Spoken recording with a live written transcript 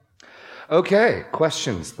Okay,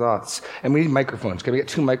 questions, thoughts. And we need microphones. Can we get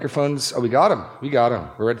 2 microphones? Oh, we got them.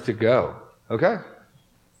 We're ready to go. Okay.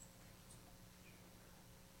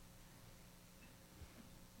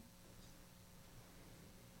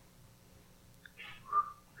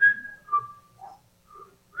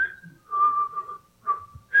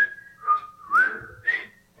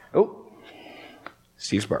 Oh,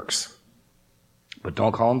 Steve Sparks. But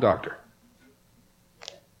don't call him doctor.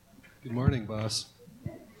 Good morning, boss.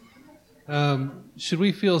 Should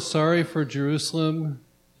we feel sorry for Jerusalem?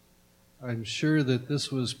 I'm sure that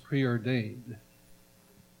this was preordained.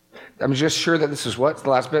 I'm just sure that this is what? The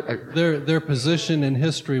last bit? Their position in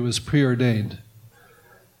history was preordained.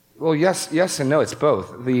 Well, yes and no. It's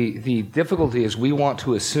both. The difficulty is we want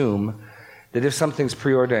to assume that if something's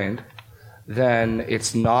preordained, then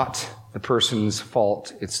it's not the person's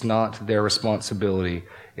fault. It's not their responsibility.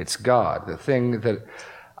 It's God. The thing that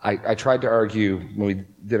I tried to argue when we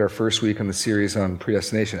did our first week on the series on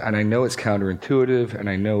predestination, and I know it's counterintuitive, and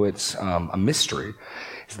I know it's a mystery,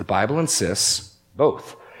 is the Bible insists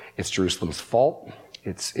both. It's Jerusalem's fault.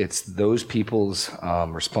 It's those people's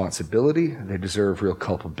responsibility. They deserve real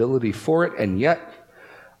culpability for it, and yet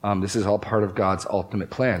this is all part of God's ultimate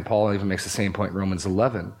plan. Paul even makes the same point in Romans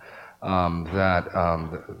 11,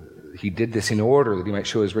 that he did this in order that he might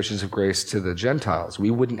show his riches of grace to the Gentiles. We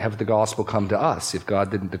wouldn't have the gospel come to us if God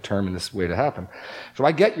didn't determine this way to happen. So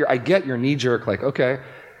I get your knee-jerk, like, okay,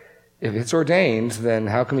 if it's ordained, then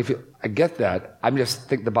how can we feel? I get that. I just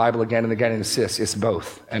think the Bible again and again insists it's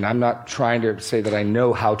both. And I'm not trying to say that I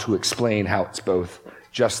know how to explain how it's both,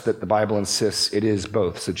 just that the Bible insists it is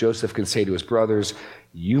both. So Joseph can say to his brothers,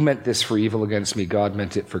 you meant this for evil against me, God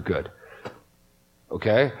meant it for good.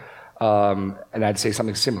 Okay? And I'd say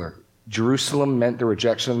something similar. Jerusalem meant the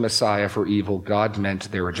rejection of the Messiah for evil. God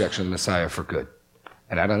meant their rejection of the Messiah for good.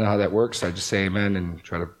 And I don't know how that works. I just say amen and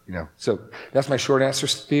try to, So that's my short answer,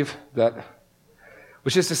 Steve.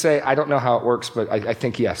 Which is to say, I don't know how it works, but I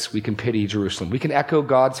think, yes, we can pity Jerusalem. We can echo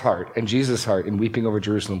God's heart and Jesus' heart in weeping over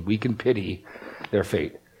Jerusalem. We can pity their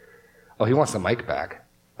fate. Oh, he wants the mic back.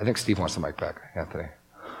 I think Steve wants the mic back, Anthony.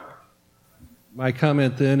 My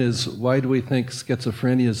comment then is, why do we think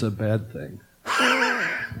schizophrenia is a bad thing?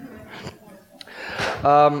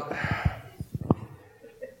 No,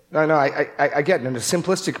 I get it. In a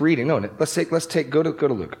simplistic reading, go to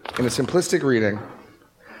Luke. In a simplistic reading,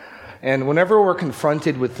 and whenever we're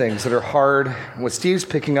confronted with things that are hard, what Steve's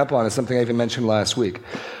picking up on is something I even mentioned last week.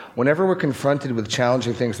 Whenever we're confronted with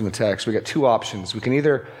challenging things in the text, we got 2 options. We can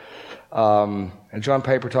either, and John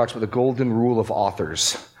Piper talks about the golden rule of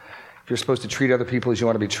authors. If you're supposed to treat other people as you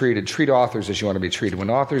want to be treated, treat authors as you want to be treated. When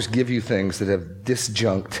authors give you things that have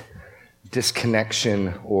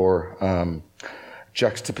disconnection, or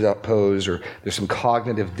juxtaposed, or there's some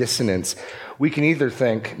cognitive dissonance, we can either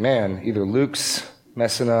think, man, either Luke's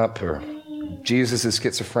messing up, or Jesus is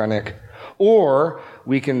schizophrenic, or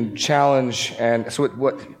we can challenge, and so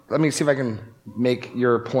let me see if I can make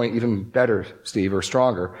your point even better, Steve, or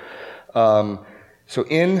stronger. So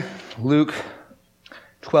in Luke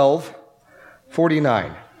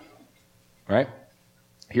 12:49, right?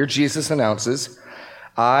 Here Jesus announces,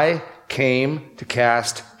 I came to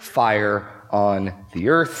cast fire on the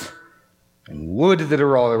earth and wood that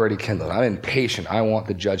are already kindled. I'm impatient. I want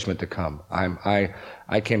the judgment to come. I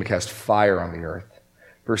came to cast fire on the earth.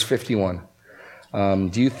 Verse 51.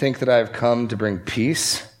 Do you think that I have come to bring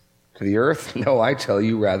peace to the earth? No, I tell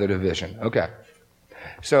you, rather division. Okay.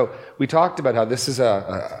 So we talked about how this is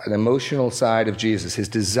an emotional side of Jesus, his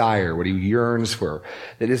desire, what he yearns for,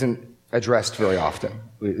 that isn't addressed very often.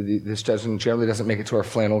 This generally doesn't make it to our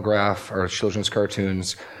flannel graph, our children's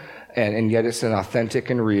cartoons, and yet it's an authentic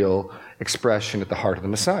and real expression at the heart of the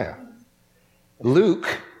Messiah.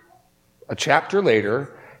 Luke, a chapter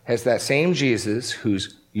later, has that same Jesus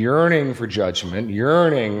who's yearning for judgment,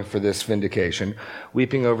 yearning for this vindication,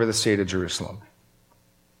 weeping over the state of Jerusalem.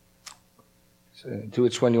 So, to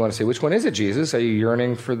which one you want to say? Which one is it, Jesus? Are you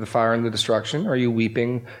yearning for the fire and the destruction? Or are you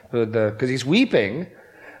weeping for because he's weeping?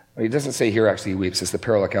 Well, he doesn't say here actually he weeps. It's the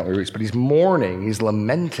parallel account we read. But he's mourning. He's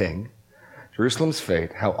lamenting Jerusalem's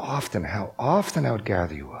fate. How often I would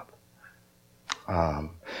gather you up.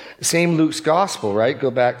 The same Luke's gospel, right? Go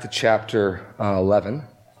back to chapter 11.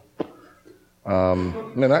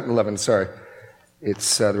 No, not 11, sorry.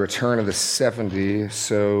 It's the return of the 70,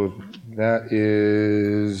 so that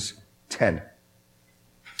is 10.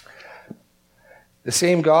 The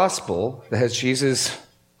same gospel that has Jesus,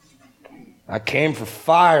 I came for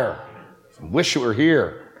fire, I wish it were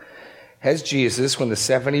here, has Jesus, when the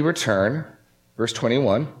 70 return, verse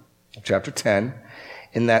 21 of chapter 10,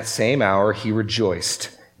 in that same hour he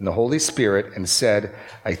rejoiced and the Holy Spirit and said,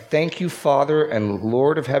 I thank you, Father and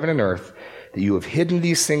Lord of heaven and earth, that you have hidden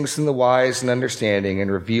these things from the wise and understanding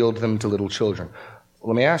and revealed them to little children.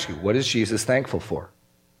 Let me ask you, what is Jesus thankful for?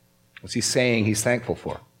 What's he saying he's thankful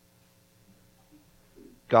for?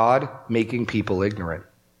 God making people ignorant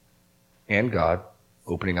and God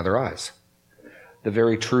opening other eyes. The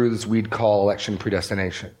very truths we'd call election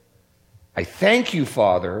predestination. I thank you,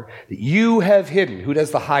 Father, that you have hidden. Who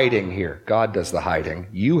does the hiding here? God does the hiding.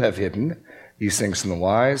 You have hidden these things from the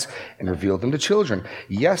wise and revealed them to children.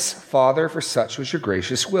 Yes, Father, for such was your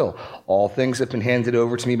gracious will. All things have been handed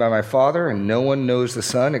over to me by my Father, and no one knows the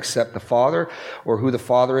Son except the Father, or who the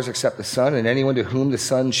Father is except the Son, and anyone to whom the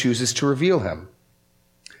Son chooses to reveal him.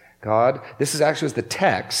 God, this is actually the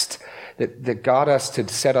text that got us to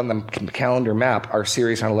set on the calendar map our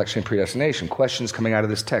series on election and predestination. Questions coming out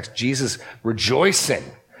of this text. Jesus rejoicing.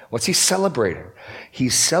 What's he celebrating?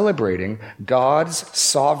 He's celebrating God's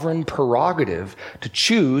sovereign prerogative to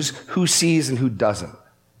choose who sees and who doesn't.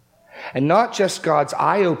 And not just God's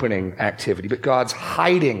eye-opening activity, but God's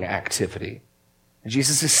hiding activity. And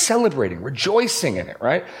Jesus is celebrating, rejoicing in it,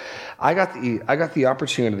 right? I got the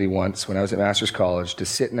opportunity once when I was at Master's College to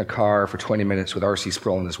sit in a car for 20 minutes with R.C.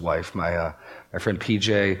 Sproul and his wife. My friend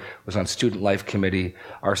PJ was on Student Life Committee.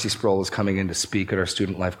 R.C. Sproul was coming in to speak at our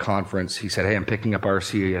Student Life Conference. He said, hey, I'm picking up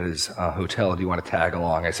R.C. at his hotel. Do you want to tag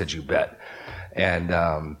along? I said, you bet. And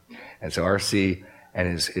so R.C. and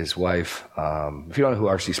his wife, if you don't know who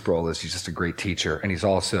R.C. Sproul is, he's just a great teacher. And he's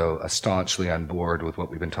also staunchly on board with what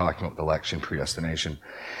we've been talking about with election predestination.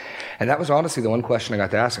 And that was honestly the one question I got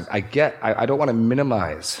to ask him. I don't want to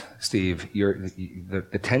minimize, Steve,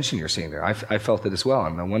 the tension you're seeing there. I felt it as well.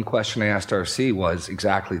 And the one question I asked RC was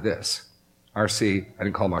exactly this. RC, I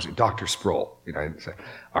didn't call him RC, Dr. Sproul. I didn't say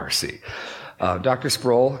RC. Dr.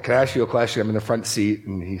 Sproul, can I ask you a question? I'm in the front seat,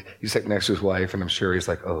 and he's sitting next to his wife, and I'm sure he's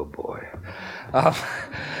like, oh boy.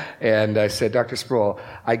 And I said, Dr. Sproul,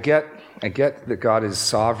 I get that God is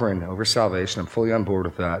sovereign over salvation. I'm fully on board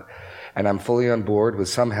with that. And I'm fully on board with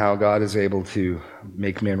somehow God is able to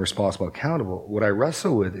make man responsible and accountable. What I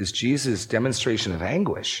wrestle with is Jesus' demonstration of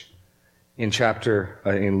anguish in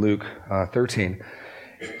Luke 13.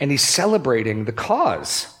 And he's celebrating the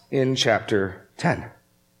cause in chapter 10.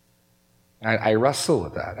 I wrestle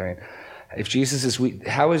with that. I mean, if Jesus is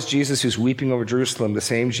how is Jesus who's weeping over Jerusalem the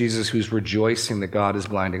same Jesus who's rejoicing that God is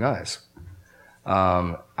blinding eyes?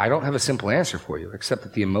 I don't have a simple answer for you, except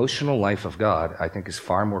that the emotional life of God, I think, is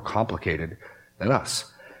far more complicated than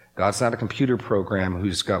us. God's not a computer program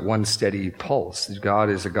who's got one steady pulse. God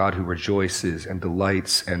is a God who rejoices and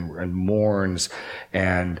delights and mourns,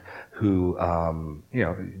 and who,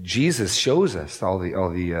 Jesus shows us all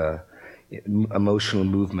the emotional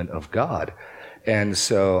movement of God. And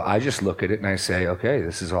so I just look at it and I say, okay,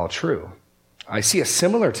 this is all true. I see a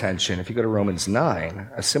similar tension, if you go to Romans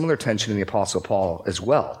 9, a similar tension in the Apostle Paul as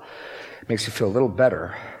well. It makes you feel a little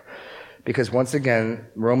better. Because once again,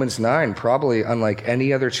 Romans 9, probably unlike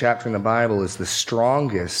any other chapter in the Bible, is the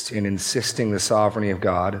strongest in insisting the sovereignty of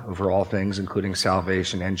God over all things, including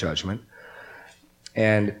salvation and judgment.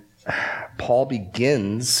 And Paul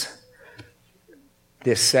begins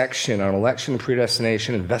this section on election and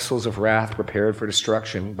predestination and vessels of wrath prepared for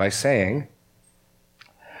destruction by saying,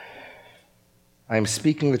 I am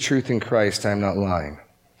speaking the truth in Christ, I am not lying.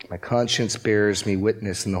 My conscience bears me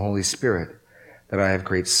witness in the Holy Spirit that I have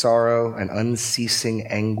great sorrow and unceasing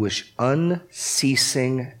anguish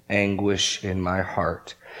in my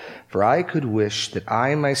heart. For I could wish that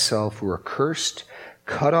I myself were accursed,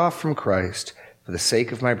 cut off from Christ, for the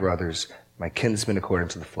sake of my brothers, my kinsmen according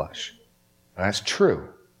to the flesh. And that's true.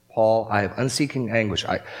 Paul, I have unceasing anguish.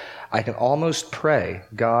 I can almost pray,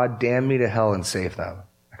 God, damn me to hell and save them.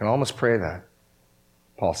 I can almost pray that.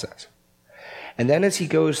 Paul says. And then as he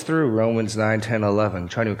goes through Romans 9, 10, 11,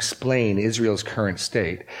 trying to explain Israel's current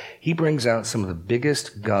state, he brings out some of the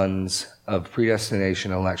biggest guns of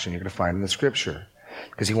predestination and election you're going to find in the Scripture.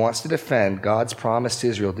 Because he wants to defend God's promise to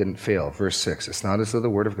Israel didn't fail. Verse 6, it's not as though the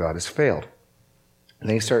word of God has failed. And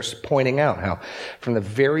then he starts pointing out how from the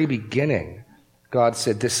very beginning, God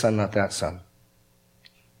said, this son, not that son.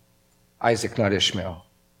 Isaac, not Ishmael.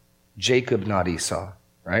 Jacob, not Esau.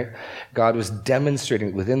 Right? God was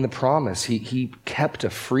demonstrating within the promise, he kept a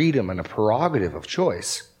freedom and a prerogative of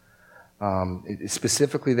choice.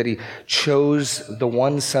 Specifically that he chose the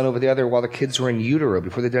one son over the other while the kids were in utero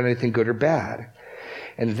before they'd done anything good or bad.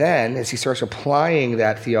 And then, as he starts applying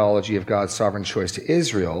that theology of God's sovereign choice to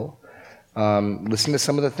Israel, listen to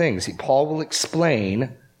some of the things. Paul will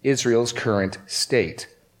explain Israel's current state.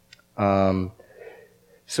 So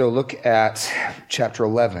look at chapter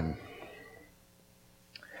 11.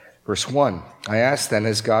 Verse 1, I ask then,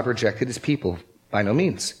 has God rejected his people? By no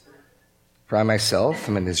means. For I myself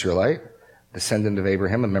am an Israelite, descendant of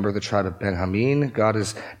Abraham, a member of the tribe of Benjamin. God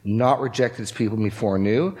has not rejected his people before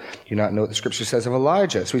new. Do you not know what the scripture says of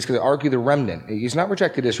Elijah? So he's going to argue the remnant. He's not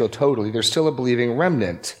rejected Israel totally. There's still a believing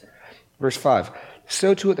remnant. Verse 5,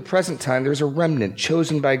 so too at the present time there is a remnant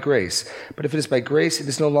chosen by grace. But if it is by grace, it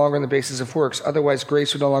is no longer on the basis of works. Otherwise,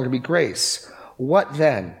 grace would no longer be grace. What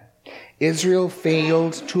then? Israel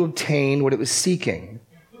failed to obtain what it was seeking.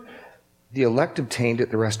 The elect obtained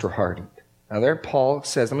it, the rest were hardened. Now there Paul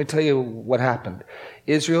says, let me tell you what happened.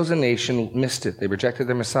 Israel as a nation missed it. They rejected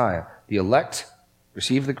their Messiah. The elect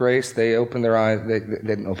received the grace. They opened their eyes. They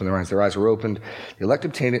didn't open their eyes. Their eyes were opened. The elect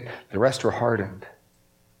obtained it. The rest were hardened.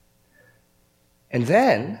 And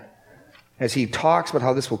then, as he talks about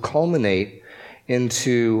how this will culminate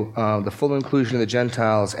into the full inclusion of the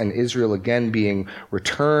Gentiles and Israel again being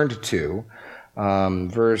returned to,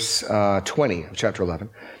 verse 20 of chapter 11,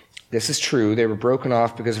 this is true. They were broken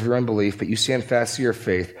off because of your unbelief, but you stand fast to your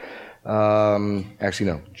faith.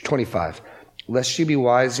 25. Lest you be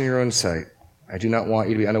wise in your own sight, I do not want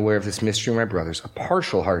you to be unaware of this mystery, my brothers. A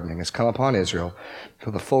partial hardening has come upon Israel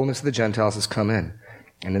till the fullness of the Gentiles has come in.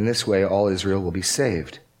 And in this way, all Israel will be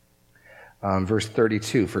saved. Verse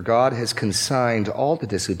 32, for God has consigned all to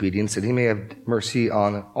disobedience that he may have mercy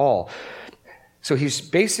on all. So he's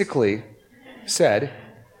basically said,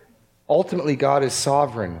 ultimately, God is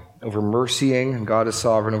sovereign over mercying, and God is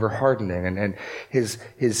sovereign over hardening. And his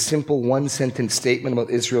simple one-sentence statement about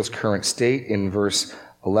Israel's current state in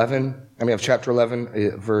chapter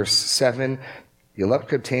 11, verse 7, the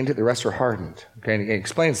elect obtained it, the rest are hardened. Okay, and he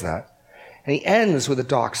explains that. And he ends with a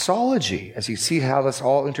doxology, as you see how this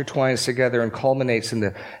all intertwines together and culminates in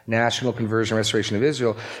the national conversion and restoration of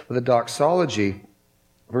Israel, with a doxology.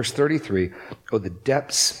 Verse 33, oh, the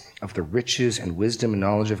depths of the riches and wisdom and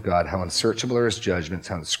knowledge of God, how unsearchable are his judgments,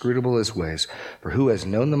 how inscrutable his ways. For who has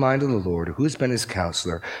known the mind of the Lord, or who has been his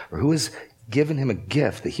counselor, or who has given him a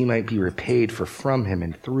gift that he might be repaid, for from him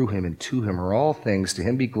and through him and to him are all things, to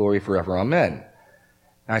him be glory forever. Amen.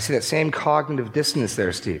 Now I see that same cognitive dissonance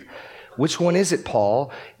there, Steve. Which one is it,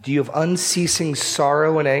 Paul? Do you have unceasing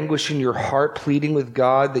sorrow and anguish in your heart, pleading with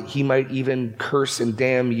God that he might even curse and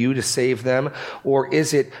damn you to save them? Or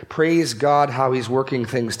is it, praise God how he's working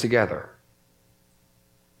things together?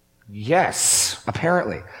 Yes,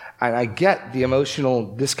 apparently. And I get the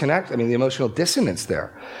emotional the emotional dissonance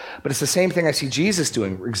there. But it's the same thing I see Jesus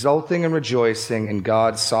doing, exulting and rejoicing in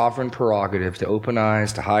God's sovereign prerogative to open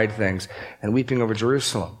eyes, to hide things, and weeping over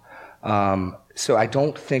Jerusalem. So I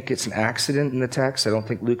don't think it's an accident in the text. I don't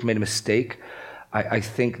think Luke made a mistake. I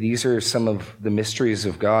think these are some of the mysteries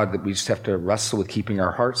of God that we just have to wrestle with keeping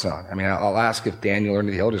our hearts on. I mean, I'll ask if Daniel or any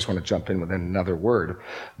of the elders want to jump in with another word,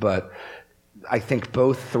 but I think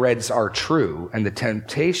both threads are true, and the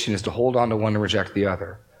temptation is to hold on to one and reject the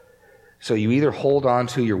other. So you either hold on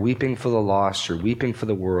to, you're weeping for the lost, you're weeping for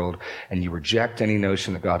the world, and you reject any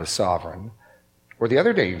notion that God is sovereign. Or the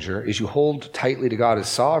other danger is you hold tightly to God as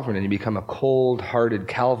sovereign and you become a cold-hearted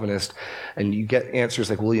Calvinist, and you get answers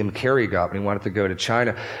like William Carey got when he wanted to go to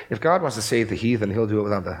China. If God wants to save the heathen, he'll do it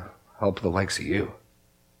without the help of the likes of you.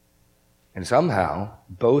 And somehow,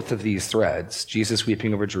 both of these threads, Jesus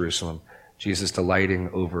weeping over Jerusalem, Jesus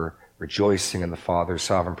delighting over rejoicing in the Father's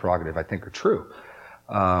sovereign prerogative, I think are true.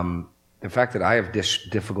 The fact that I have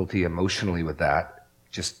difficulty emotionally with that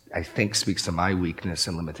I think speaks to my weakness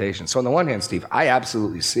and limitation. So on the one hand, Steve, I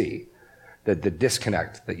absolutely see the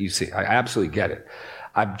disconnect that you see. I absolutely get it.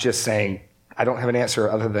 I'm just saying I don't have an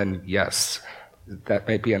answer other than yes. That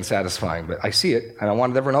might be unsatisfying, but I see it, and I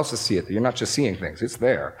wanted everyone else to see it. You're not just seeing things. It's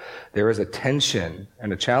there. There is a tension,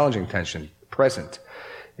 and a challenging tension, present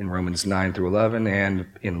in Romans 9 through 11 and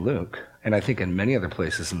in Luke, and I think in many other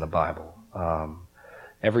places in the Bible.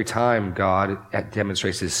 Every time God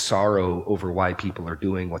demonstrates his sorrow over why people are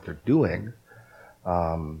doing what they're doing,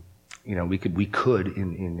 we could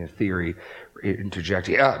in theory interject,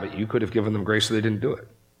 yeah, but you could have given them grace so they didn't do it.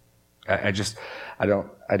 I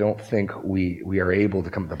don't think we are able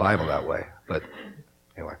to come to the Bible that way. But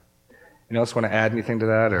anyway, anyone else want to add anything to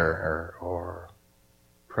that or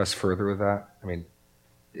press further with that? I mean,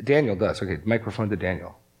 Daniel does. Okay, microphone to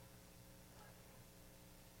Daniel.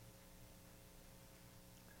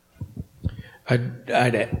 I'd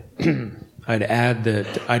add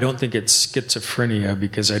that I don't think it's schizophrenia,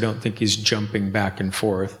 because I don't think he's jumping back and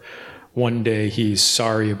forth. One day he's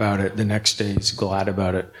sorry about it, the next day he's glad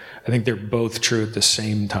about it. I think they're both true at the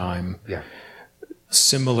same time. Yeah.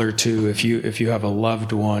 Similar to if you have a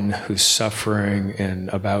loved one who's suffering and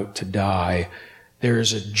about to die, there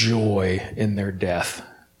is a joy in their death.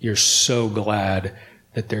 You're so glad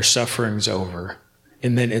that their suffering's over.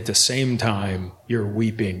 And then at the same time, you're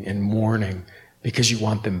weeping and mourning because you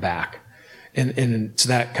want them back. And it's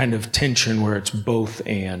that kind of tension where it's both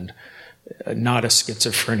and, not a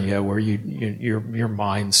schizophrenia where your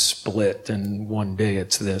mind's split and one day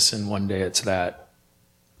it's this and one day it's that.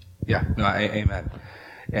 Yeah, no, amen.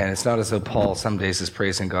 And it's not as though Paul some days is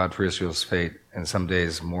praising God for Israel's fate and some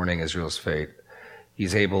days mourning Israel's fate.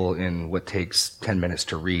 He's able, in what takes 10 minutes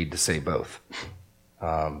to read, to say both.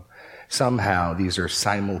 Somehow these are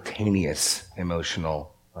simultaneous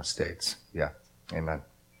emotional states. Yeah, amen.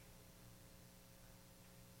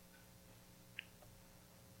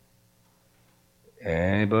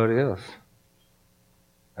 Anybody else?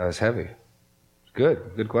 That was heavy.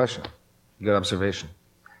 Good question. Good observation.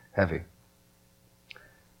 Heavy.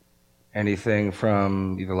 Anything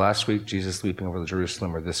from either last week, Jesus weeping over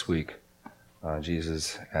Jerusalem, or this week,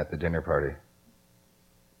 Jesus at the dinner party?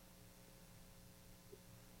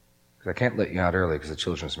 Because I can't let you out early because of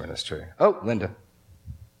children's ministry. Oh, Linda.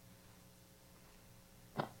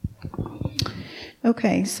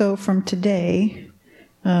 Okay, so from today,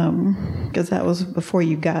 because that was before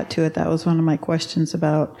you got to it, that was one of my questions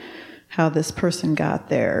about how this person got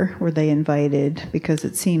there. Were they invited? Because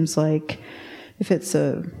it seems like if it's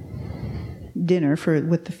a dinner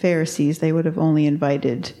with the Pharisees, they would have only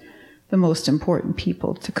invited the most important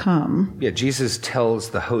people to come. Yeah, Jesus tells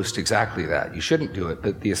the host exactly that. You shouldn't do it,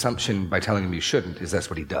 but the assumption by telling him you shouldn't is that's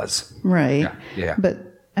what he does. Right. Yeah.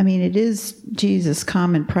 But, I mean, it is Jesus'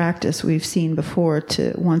 common practice, we've seen before,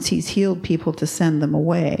 to, once he's healed people, to send them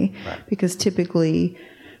away. Right. Because typically,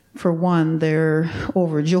 for one, they're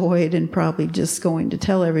overjoyed and probably just going to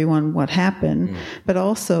tell everyone what happened. But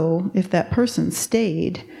also, if that person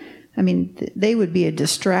stayed, I mean, they would be a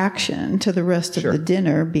distraction to the rest of the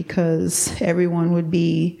dinner, because everyone would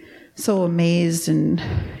be so amazed and,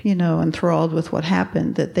 enthralled with what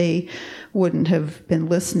happened that they wouldn't have been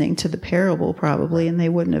listening to the parable probably, and they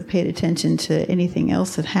wouldn't have paid attention to anything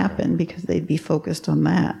else that happened because they'd be focused on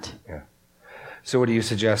that. Yeah. So what are you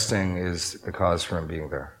suggesting is the cause for him being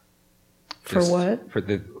there? For what?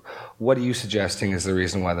 What are you suggesting is the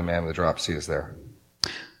reason why the man with the dropsy is there?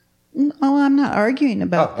 Oh, I'm not arguing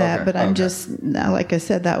about that, but I'm okay. just, like I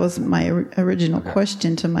said, that was my original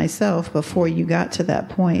question to myself before you got to that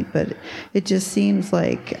point. But it just seems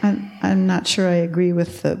like I'm not sure I agree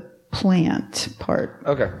with the plant part.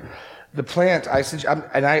 Okay, the plant.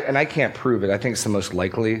 I can't prove it. I think it's the most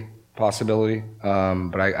likely possibility,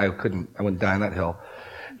 but I wouldn't die on that hill.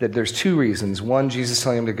 That there's two reasons. One, Jesus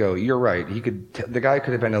telling him to go. You're right. The guy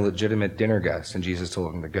could have been a legitimate dinner guest, and Jesus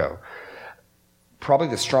told him to go. Probably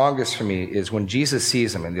the strongest for me is when Jesus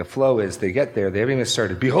sees him, and the flow is they get there, they haven't even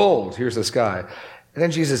started. Behold, here's this guy. And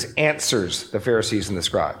then Jesus answers the Pharisees and the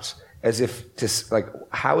scribes as if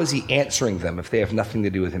how is he answering them if they have nothing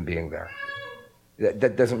to do with him being there?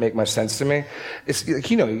 That doesn't make much sense to me. It's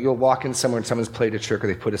you'll walk in somewhere and someone's played a trick or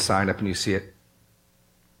they put a sign up and you see it.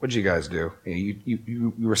 What did you guys do?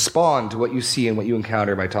 You respond to what you see and what you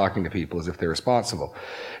encounter by talking to people as if they're responsible.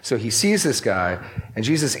 So he sees this guy, and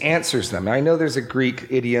Jesus answers them. Now, I know there's a Greek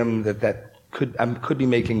idiom that could be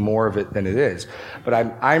making more of it than it is, but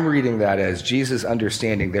I'm reading that as Jesus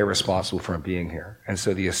understanding they're responsible for him being here. And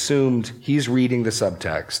so he's reading the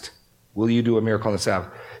subtext. Will you do a miracle on the Sabbath?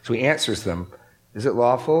 So he answers them, is it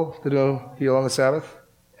lawful to heal on the Sabbath?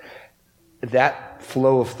 That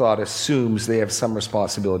flow of thought assumes they have some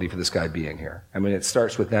responsibility for this guy being here. I mean, it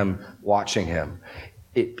starts with them watching him.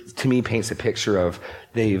 It, to me, paints a picture of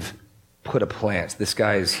they've put a plant. This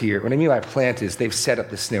guy is here. What I mean by plant is they've set up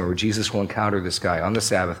this scenario where Jesus will encounter this guy on the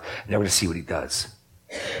Sabbath, and they're going to see what he does.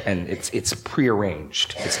 And it's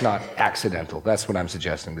prearranged. It's not accidental. That's what I'm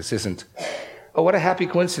suggesting. This isn't, oh, what a happy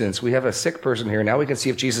coincidence. We have a sick person here. Now we can see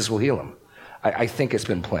if Jesus will heal him. I think it's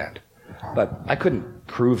been planned. But I couldn't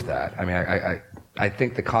prove that. I mean, I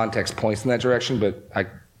think the context points in that direction, but I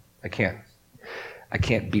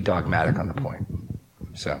can't be dogmatic on the point.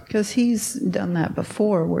 So because he's done that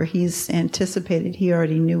before, where he's anticipated, he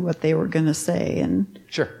already knew what they were going to say and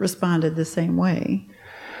responded the same way.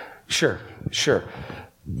 Sure.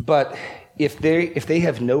 But if they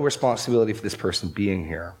have no responsibility for this person being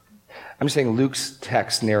here, I'm saying Luke's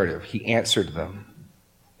text narrative, he answered them.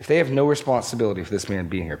 If they have no responsibility for this man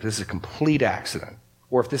being here, if this is a complete accident,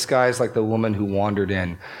 or if this guy is like the woman who wandered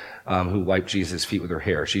in, who wiped Jesus' feet with her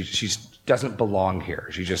hair, she doesn't belong here.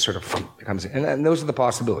 She just sort of comes in. And those are the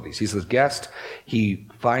possibilities. He's a guest, he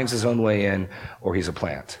finds his own way in, or he's a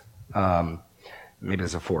plant. Maybe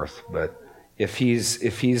there's a fourth, but if he's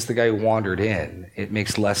the guy who wandered in, it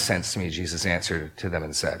makes less sense to me Jesus answered to them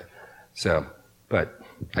and said. So, but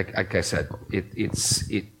like I said,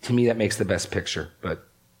 to me that makes the best picture. But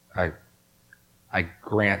I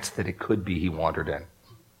grant that it could be he wandered in.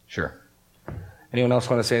 Sure. Anyone else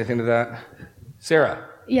want to say anything to that? Sarah.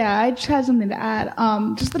 Yeah, I just had something to add.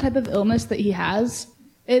 Just the type of illness that he has,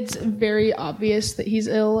 it's very obvious that he's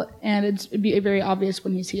ill, and it'd be very obvious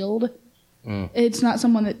when he's healed. It's not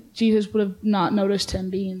someone that Jesus would have not noticed him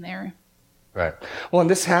being there. Right. Well, and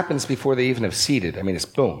this happens before they even have seated. I mean, it's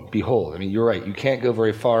boom, behold. I mean, you're right. You can't go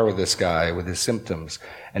very far with this guy, with his symptoms,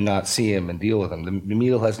 and not see him and deal with him. The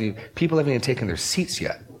meal people haven't even taken their seats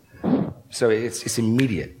yet. So it's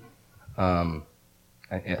immediate.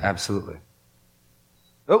 Absolutely.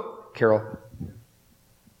 Oh, Carol.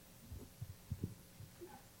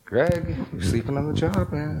 Greg, you're sleeping on the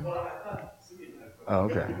job, man. Oh,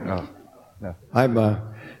 okay. Oh, no.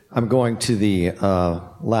 I'm going to the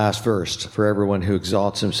last verse. For everyone who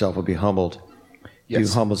exalts himself will be humbled. Yes. He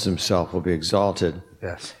who humbles himself will be exalted.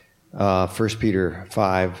 Yes. 1 Peter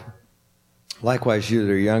 5. Likewise, you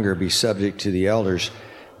that are younger, be subject to the elders.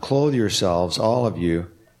 Clothe yourselves, all of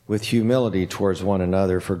you, with humility towards one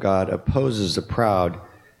another, for God opposes the proud,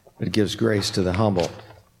 but gives grace to the humble.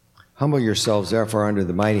 Humble yourselves, therefore, under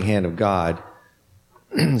the mighty hand of God,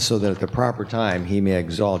 so that at the proper time he may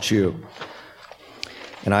exalt you.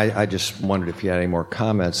 And I just wondered if you had any more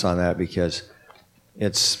comments on that, because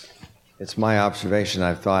it's my observation.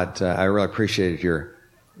 I thought I really appreciated your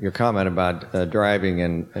comment about driving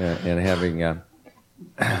and having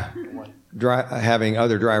having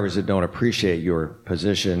other drivers that don't appreciate your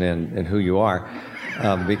position and who you are,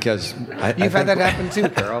 because you've had that happen too,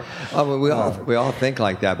 Carol. we all think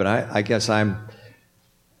like that, but I guess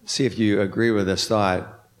see if you agree with this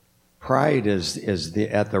thought. Pride is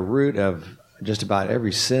at the root of just about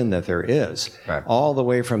every sin that there is, right. All the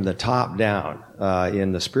way from the top down,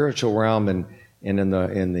 in the spiritual realm and in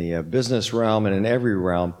the business realm and in every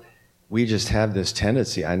realm. We just have this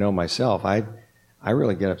tendency. I know myself. I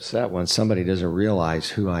really get upset when somebody doesn't realize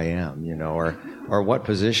who I am, or what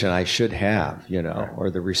position I should have,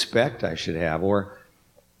 or the respect I should have, or,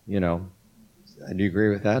 do you agree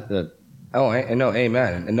with that? No,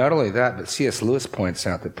 amen. And not only that, but C.S. Lewis points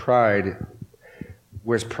out that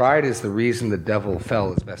whereas pride is the reason the devil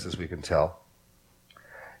fell, as best as we can tell.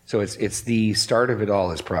 So it's the start of it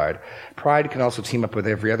all is pride. Pride can also team up with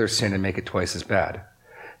every other sin and make it twice as bad.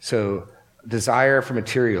 So desire for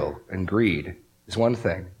material and greed is one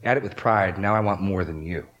thing. Add it with pride, now I want more than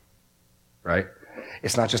you, right?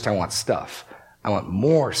 It's not just I want stuff. I want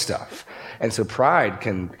more stuff. And so pride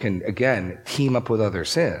can again, team up with other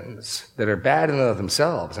sins that are bad in and of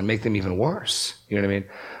themselves and make them even worse. You know what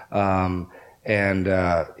I mean?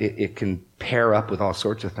 It can pair up with all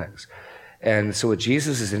sorts of things. And so what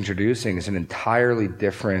Jesus is introducing is an entirely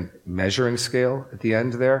different measuring scale at the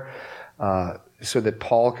end there, so that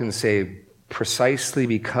Paul can say, precisely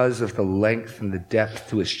because of the length and the depth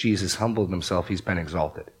to which Jesus humbled himself, he's been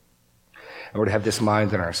exalted. And we're to have this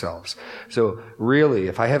mind in ourselves. So really,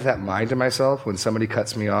 if I have that mind in myself when somebody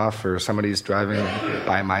cuts me off or somebody's driving,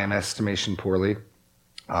 by my estimation, poorly,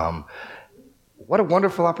 what a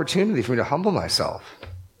wonderful opportunity for me to humble myself.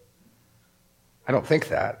 I don't think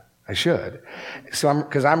that. I should.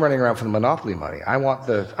 Because I'm running around for the monopoly money. I want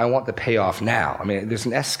the payoff now. I mean, there's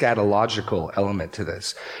an eschatological element to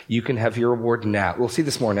this. You can have your reward now. We'll see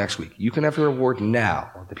this more next week. You can have your reward now.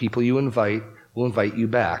 The people you invite will invite you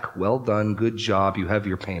back. Well done, good job, you have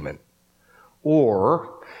your payment.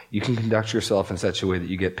 Or you can conduct yourself in such a way that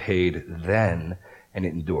you get paid then and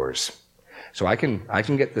it endures. So I can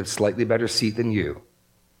get the slightly better seat than you.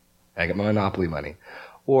 I get my monopoly money.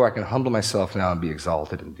 Or I can humble myself now and be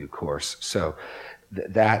exalted in due course. So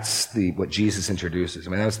that's what Jesus introduces.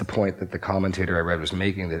 I mean, that was the point that the commentator I read was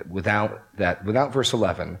making, that without verse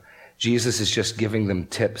 11, Jesus is just giving them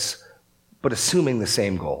tips, but assuming the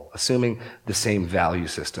same goal, assuming the same value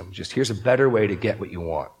system. Just here's a better way to get what you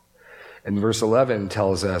want. And verse 11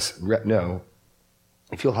 tells us, no,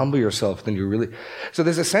 if you'll humble yourself, then you're really... So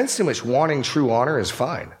there's a sense in which wanting true honor is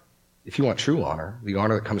fine. If you want true honor, the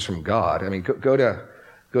honor that comes from God. I mean, go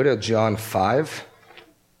to John 5.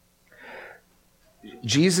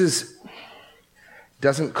 Jesus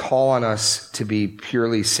doesn't call on us to be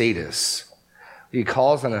purely sadists. What he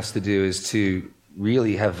calls on us to do is to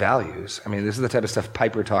really have values. I mean, this is the type of stuff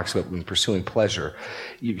Piper talks about when pursuing pleasure.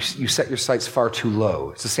 You set your sights far too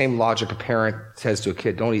low. It's the same logic a parent says to a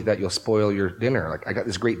kid, don't eat that, you'll spoil your dinner. Like, I got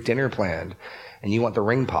this great dinner planned, and you want the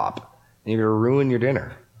ring pop, and you're going to ruin your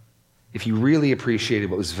dinner. If you really appreciated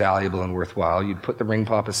what was valuable and worthwhile, you'd put the ring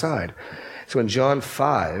pop aside. So in John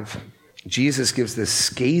 5, Jesus gives this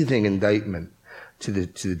scathing indictment to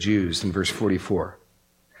the Jews in verse 44.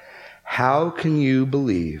 How can you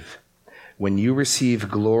believe when you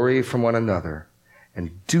receive glory from one another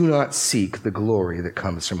and do not seek the glory that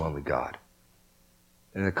comes from only God?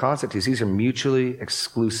 And the concept is these are mutually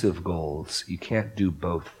exclusive goals. You can't do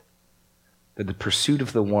both. That the pursuit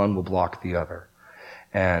of the one will block the other.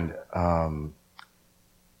 And I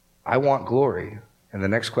want glory. And the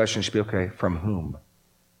next question should be, okay, from whom?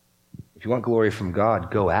 If you want glory from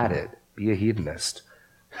God, go at it. Be a hedonist.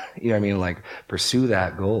 You know what I mean? Like, pursue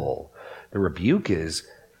that goal. The rebuke is,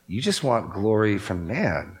 you just want glory from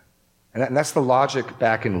man. And that's the logic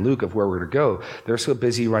back in Luke of where we're to go. They're so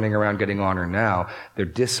busy running around getting honor now, they're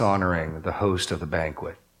dishonoring the host of the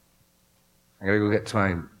banquet. I gotta go get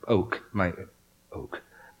to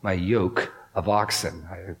my yoke of oxen.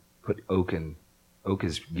 I put oak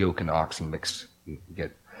is yoke and oxen mixed. You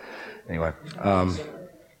get, anyway.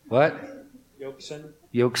 What?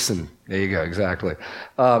 Yokesen. There you go, exactly.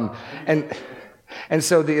 And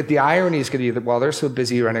so the irony is going to be that while they're so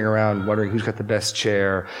busy running around wondering who's got the best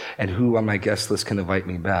chair and who on my guest list can invite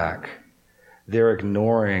me back, they're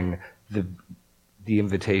ignoring the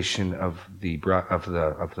invitation of the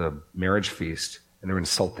marriage feast, and they're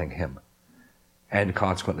insulting him. And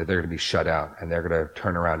consequently, they're going to be shut out, and they're going to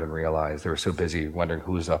turn around and realize they were so busy wondering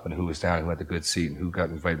who was up and who was down, who had the good seat and who got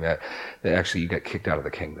invited back, that actually you got kicked out of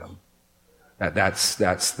the kingdom. That's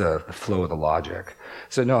the flow of the logic.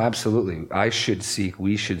 So no, absolutely. We should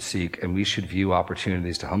seek, and we should view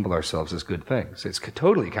opportunities to humble ourselves as good things. It's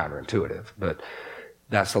totally counterintuitive, but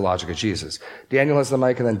that's the logic of Jesus. Daniel has the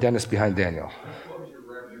mic, and then Dennis behind Daniel. What was your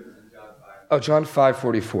reference in John 5? Oh, John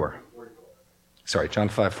 5:44. Sorry, John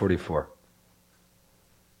 5:44.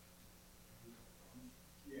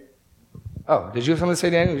 Oh, did you have something to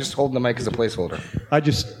say, Daniel? You're just holding the mic as a placeholder. He's got a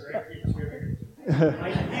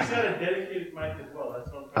dedicated mic as well.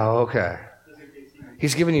 That's what Oh, okay.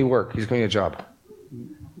 He's giving you work. He's giving you a job.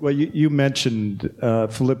 Well, you mentioned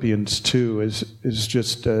Philippians 2 is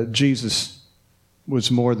just Jesus was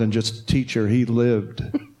more than just a teacher. He lived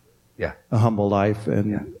a humble life,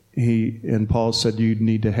 and and Paul said you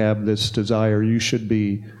need to have this desire. You should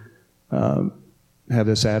be have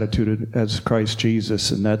this attitude as Christ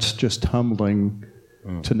Jesus, and that's just humbling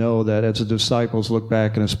to know that as the disciples look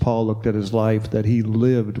back and as Paul looked at his life, that he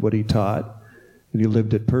lived what he taught. And he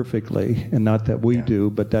lived it perfectly, and not that we do,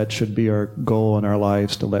 but that should be our goal in our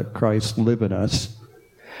lives, to let Christ live in us.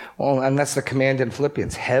 Well, and that's the command in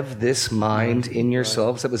Philippians. Have this mind in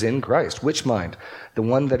yourselves that was in Christ. Which mind? The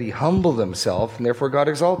one that he humbled himself, and therefore God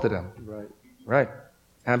exalted him. Right.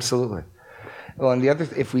 Absolutely. Well, and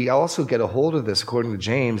if we also get a hold of this, according to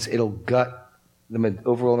James, it'll gut the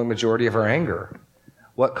overwhelming majority of our anger.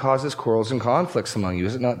 What causes quarrels and conflicts among you?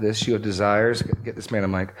 Is it not this? You have desires. Get this man a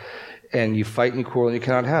mic. And you fight and you quarrel and you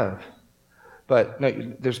cannot have. But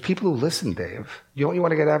no, there's people who listen, Dave. You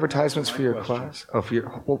want to get advertisements for your class?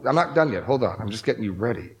 Well, I'm not done yet. Hold on. I'm just getting you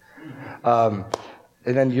ready. And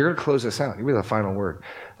then you're going to close this out. You're the final word.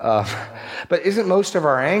 But isn't most of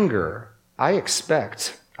our anger, I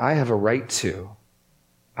expect, I have a right to,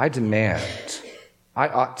 I demand, I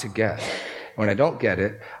ought to get. When I don't get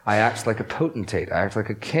it, I act like a potentate. I act like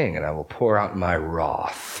a king, and I will pour out my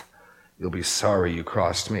wrath. You'll be sorry you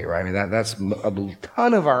crossed me, right? I mean, that's a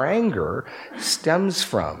ton of our anger stems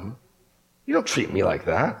from, you don't treat me like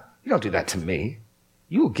that. You don't do that to me.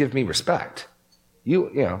 You will give me respect.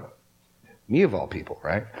 You know, me of all people,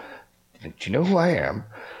 right? Do you know who I am?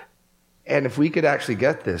 And if we could actually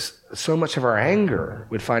get this, so much of our anger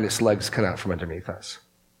would find its legs cut out from underneath us.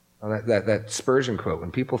 That Spurgeon quote,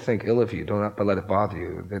 when people think ill of you, don't let it bother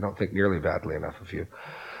you. They don't think nearly badly enough of you.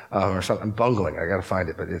 Or something. I'm bungling. I got to find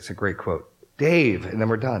it, but it's a great quote. Dave, and then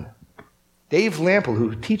we're done. Dave Lample,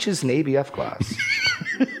 who teaches an ABF class.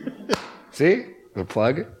 See? The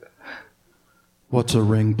plug. What's a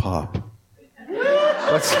ring pop?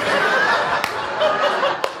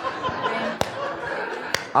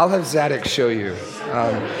 I'll have Zadok show you.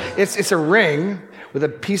 It's a ring with a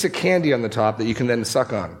piece of candy on the top that you can then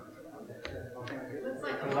suck on.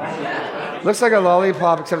 Looks like a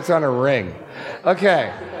lollipop, except it's on a ring.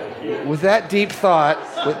 Okay. With that deep thought,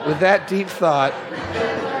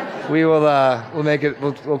 we will we'll make it.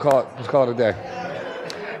 We'll call it a day.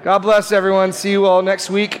 God bless everyone. See you all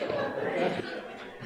next week.